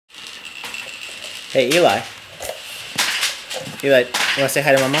Hey, Eli. Eli, you want to say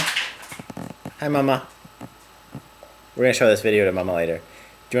hi to Mama? Hi, Mama. We're going to show this video to Mama later.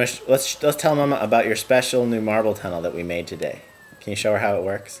 Do you want to let's tell Mama about your special new marble tunnel that we made today. Can you show her how it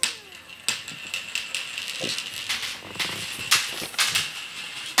works?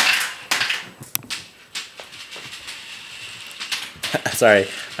 Sorry,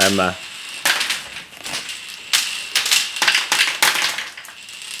 I'm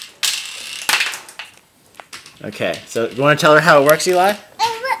Okay, so you want to tell her how it works, Eli?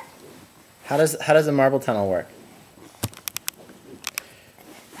 How does the marble tunnel work?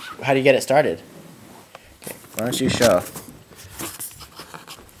 How do you get it started? Okay, why don't you show?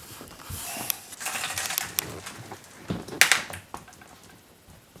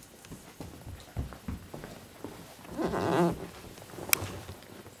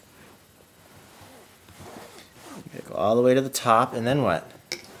 Okay, go all the way to the top, and then what?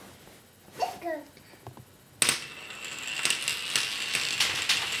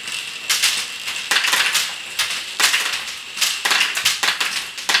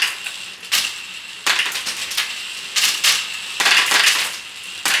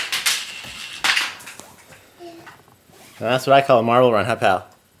 Well, that's what I call a marble run, huh, pal?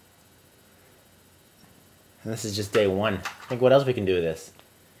 And this is just day one. Think what else we can do with this.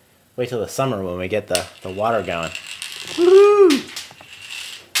 Wait till the summer when we get the water going. Woo!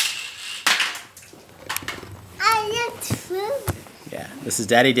 Yeah, this is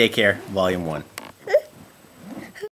Daddy Daycare, Volume 1.